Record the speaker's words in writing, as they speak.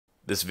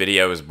This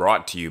video is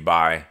brought to you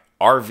by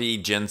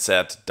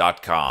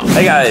rvgenset.com.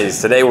 Hey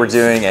guys, today we're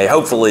doing a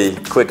hopefully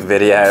quick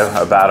video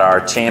about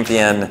our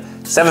Champion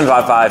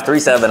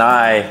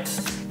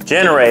 75537i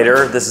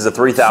generator. This is a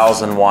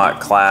 3000 watt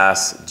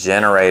class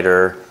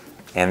generator,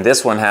 and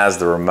this one has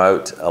the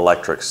remote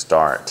electric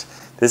start.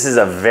 This is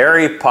a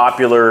very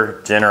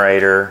popular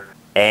generator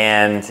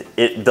and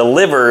it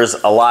delivers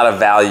a lot of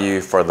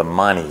value for the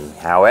money.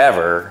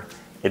 However,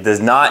 it does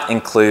not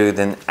include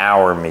an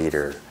hour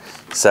meter.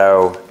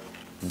 So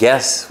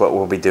guess what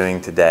we'll be doing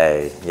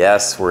today?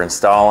 Yes, we're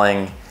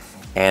installing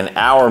an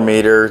hour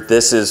meter.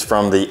 This is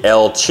from the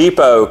El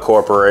Cheapo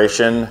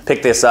Corporation.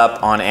 Picked this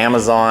up on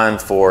Amazon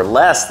for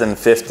less than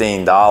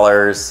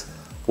 $15.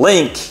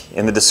 Link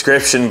in the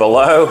description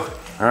below.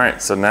 All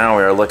right, so now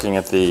we are looking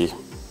at the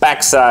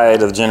back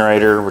side of the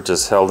generator, which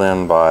is held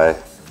in by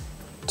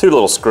two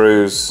little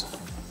screws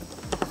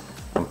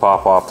and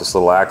pop off this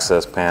little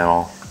access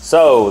panel.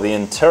 So the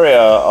interior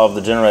of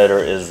the generator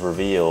is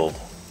revealed,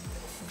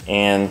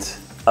 and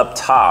up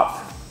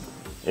top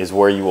is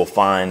where you will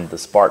find the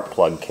spark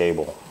plug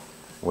cable.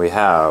 We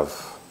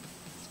have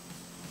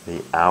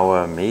the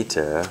hour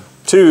meter,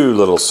 two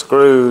little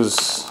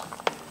screws,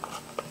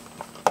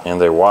 and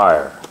a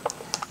wire.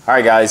 All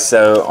right guys,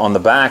 so on the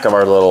back of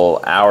our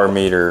little hour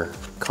meter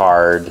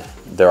card,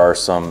 there are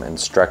some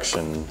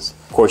instructions.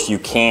 Of course, you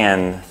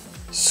can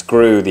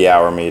screw the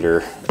hour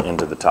meter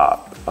into the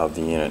top of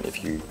the unit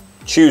if you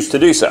choose to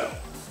do so.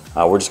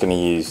 We're just gonna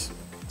use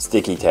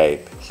sticky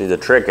tape. See, the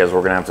trick is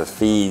we're gonna have to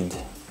feed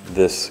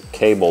this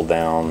cable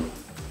down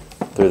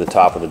through the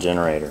top of the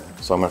generator.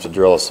 So I'm gonna have to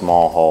drill a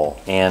small hole.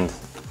 And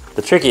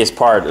the trickiest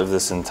part of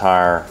this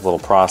entire little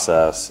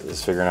process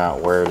is figuring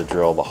out where to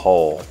drill the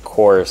hole. Of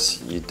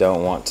course, you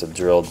don't want to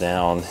drill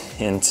down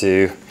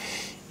into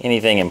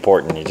anything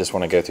important. You just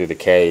wanna go through the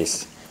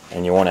case,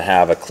 and you wanna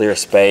have a clear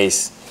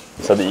space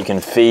so that you can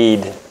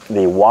feed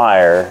the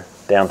wire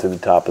down through the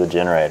top of the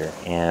generator.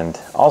 And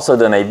also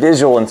done a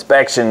visual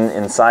inspection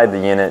inside the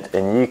unit,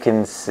 and you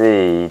can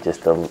see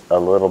just a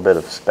little bit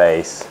of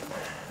space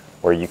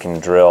where you can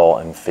drill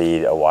and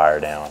feed a wire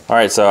down. All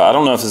right, so I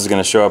don't know if this is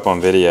gonna show up on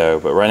video,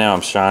 but right now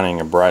I'm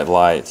shining a bright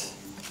light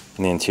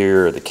in the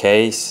interior of the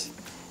case,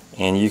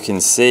 and you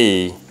can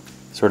see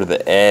sort of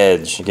the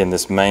edge. Again,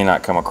 this may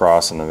not come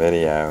across in the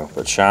video,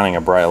 but shining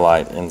a bright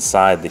light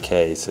inside the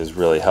case has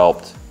really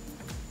helped.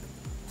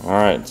 All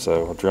right,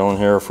 so we're drilling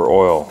here for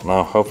oil.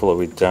 No, hopefully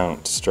we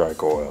don't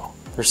strike oil.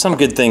 There's some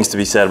good things to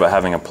be said about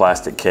having a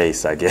plastic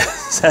case, I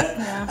guess.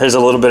 Yeah. There's a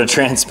little bit of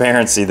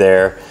transparency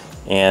there,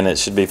 and it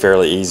should be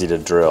fairly easy to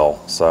drill.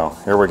 So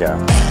here we go.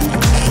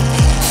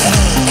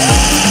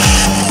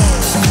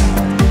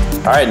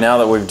 All right, now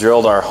that we've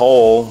drilled our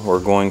hole, we're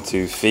going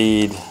to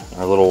feed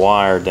our little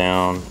wire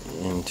down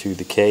into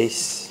the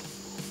case.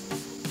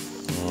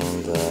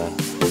 And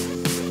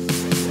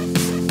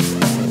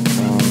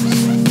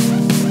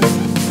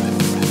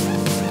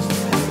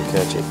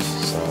catch it.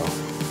 So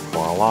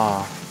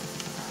voila,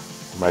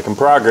 we're making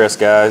progress,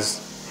 guys.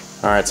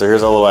 All right, so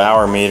here's our little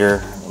hour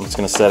meter. I'm just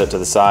gonna set it to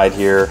the side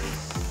here,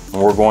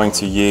 and we're going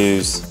to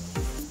use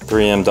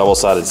 3M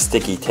double-sided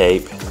sticky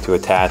tape to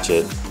attach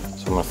it.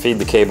 So I'm gonna feed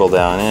the cable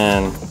down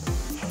in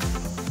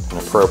an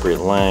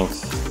appropriate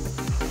length,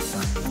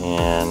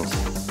 and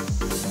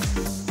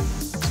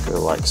let's go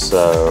like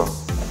so.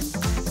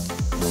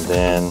 And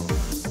then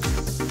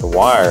the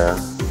wire,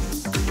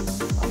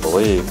 I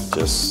believe,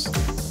 just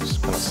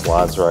kind of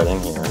slides right in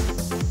here.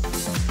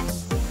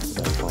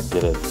 Definitely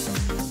get it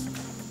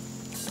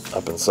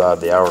up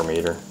inside the hour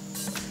meter.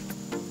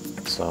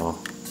 So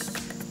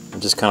it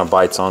just kind of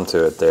bites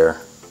onto it there.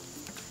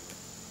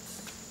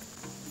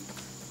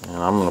 And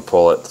I'm going to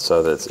pull it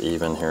so that it's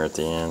even here at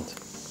the end.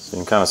 So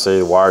you can kind of see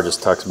the wire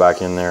just tucks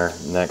back in there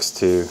next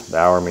to the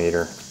hour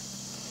meter.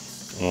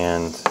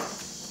 And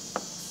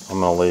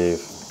I'm going to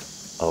leave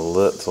a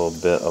little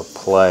bit of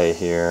play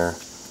here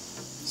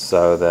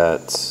so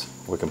that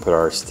we can put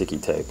our sticky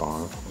tape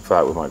on. In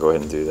fact, we might go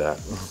ahead and do that.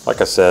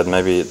 Like I said,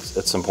 maybe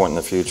at some point in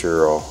the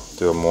future I'll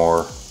do a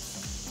more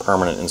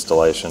permanent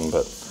installation,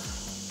 but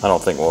I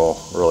don't think we'll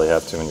really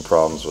have too many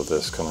problems with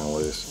this coming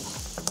loose.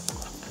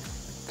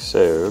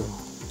 So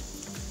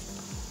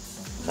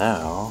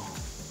now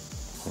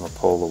I'm gonna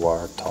pull the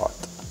wire taut.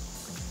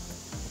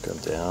 Go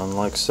down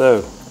like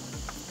so.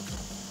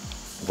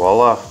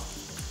 Voila.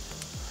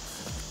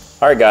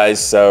 All right guys,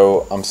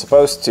 so I'm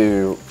supposed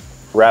to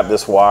wrap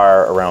this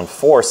wire around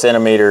 4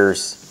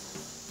 centimeters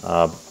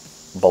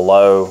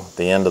below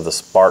the end of the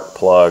spark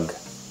plug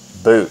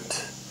boot.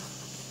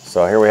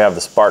 So here we have the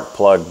spark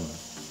plug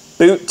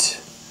boot,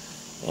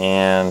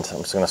 and I'm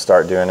just gonna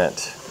start doing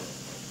it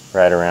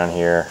right around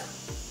here.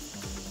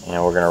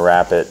 And we're gonna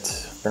wrap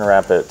it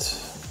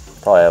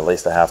probably at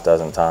least a half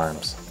dozen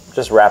times.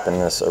 Just wrapping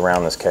this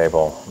around this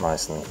cable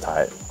nice and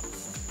tight.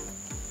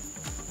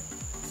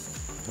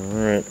 All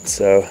right,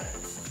 so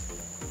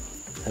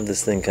have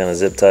this thing kind of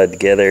zip tied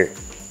together.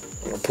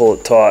 I'm gonna pull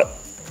it taut,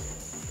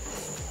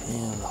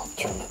 and I'll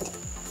trim it.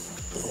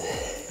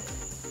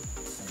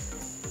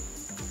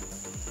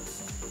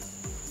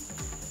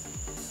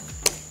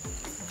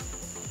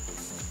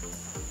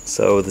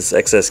 So this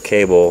excess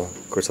cable,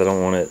 of course I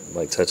don't want it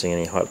like touching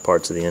any hot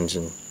parts of the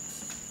engine.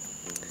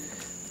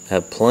 I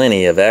have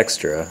plenty of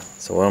extra,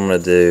 so what I'm going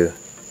to do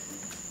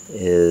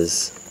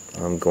is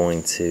I'm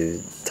going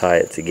to tie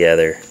it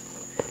together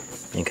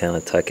and kind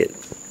of tuck it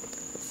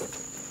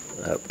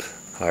up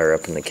higher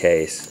up in the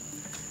case.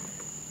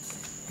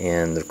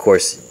 And of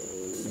course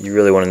you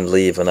really want to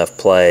leave enough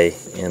play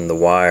in the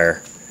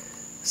wire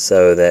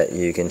so that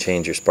you can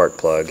change your spark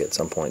plug at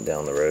some point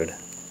down the road.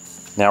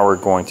 Now we're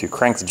going to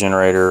crank the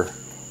generator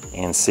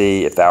and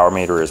see if the hour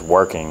meter is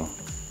working.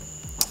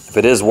 If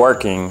it is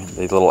working,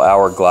 the little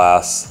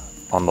hourglass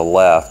on the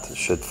left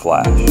should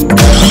flash.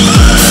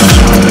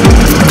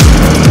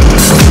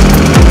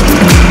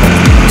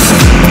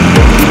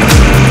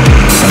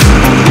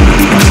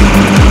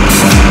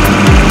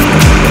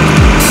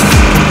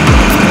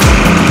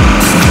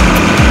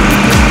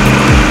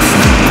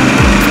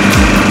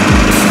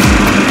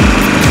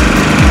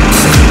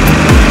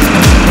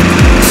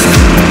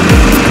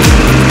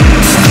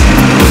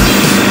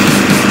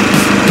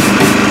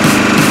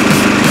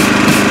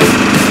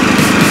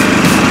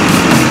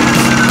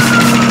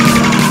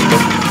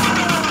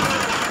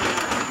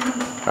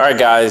 Alright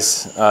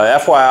guys,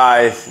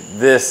 FYI,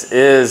 this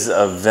is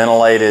a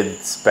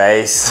ventilated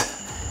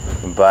space,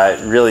 but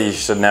really you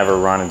should never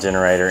run a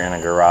generator in a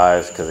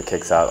garage because it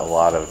kicks out a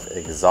lot of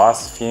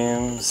exhaust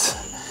fumes.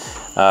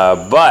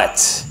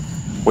 But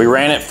we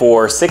ran it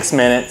for 6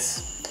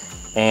 minutes,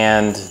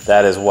 and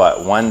that is what,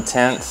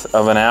 1/10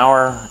 of an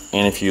hour?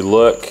 And if you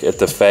look at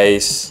the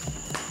face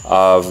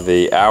of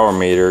the hour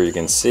meter, you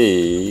can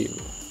see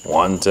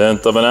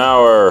 1/10 of an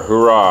hour,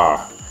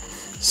 hurrah!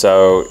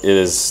 So it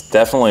is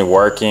definitely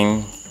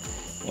working,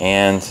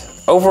 and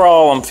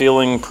overall I'm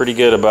feeling pretty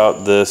good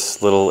about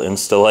this little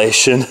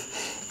installation.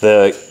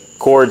 The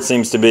cord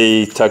seems to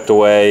be tucked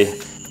away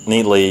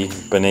neatly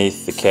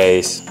beneath the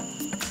case.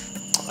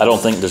 I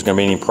don't think there's going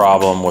to be any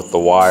problem with the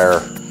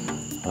wire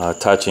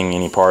touching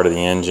any part of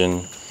the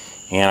engine,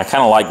 and I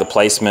kind of like the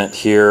placement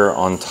here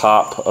on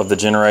top of the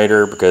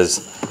generator because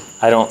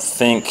I don't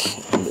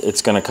think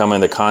it's going to come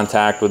into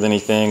contact with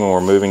anything when we're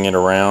moving it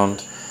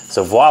around.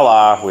 So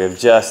voila, we have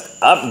just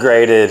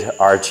upgraded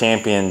our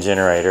Champion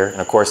generator. And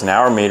of course, an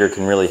hour meter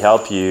can really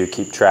help you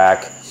keep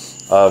track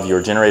of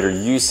your generator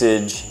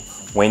usage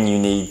when you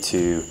need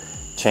to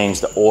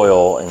change the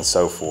oil and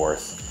so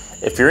forth.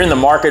 If you're in the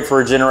market for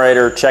a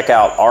generator, check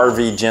out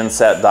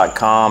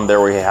rvgenset.com.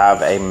 There we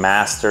have a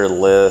master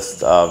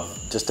list of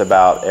just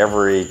about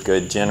every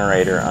good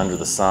generator under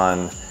the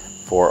sun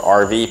for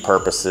RV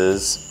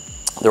purposes.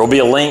 There will be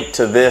a link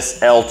to this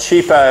El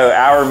Cheapo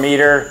hour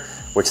meter,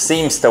 which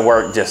seems to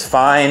work just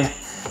fine,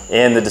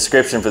 in the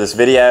description for this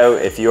video.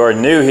 If you are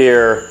new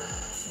here,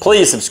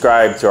 please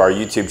subscribe to our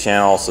YouTube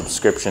channel.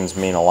 Subscriptions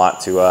mean a lot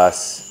to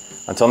us.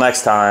 Until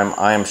next time,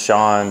 I am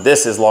Sean.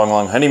 This is Long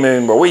Long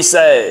Honeymoon, where we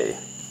say,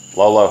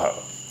 Lolo Ho.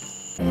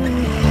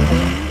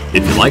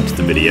 If you liked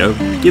the video,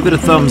 give it a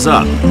thumbs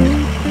up.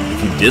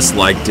 If you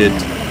disliked it,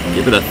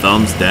 give it a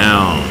thumbs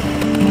down.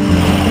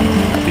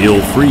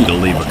 Feel free to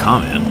leave a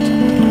comment.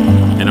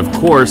 And of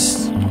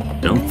course,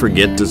 don't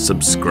forget to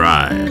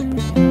subscribe.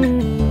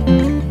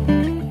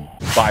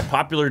 By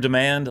popular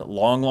demand,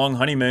 Long Long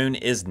Honeymoon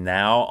is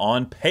now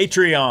on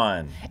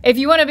Patreon. If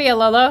you want to be a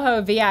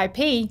Loloho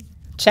VIP,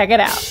 check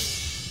it out.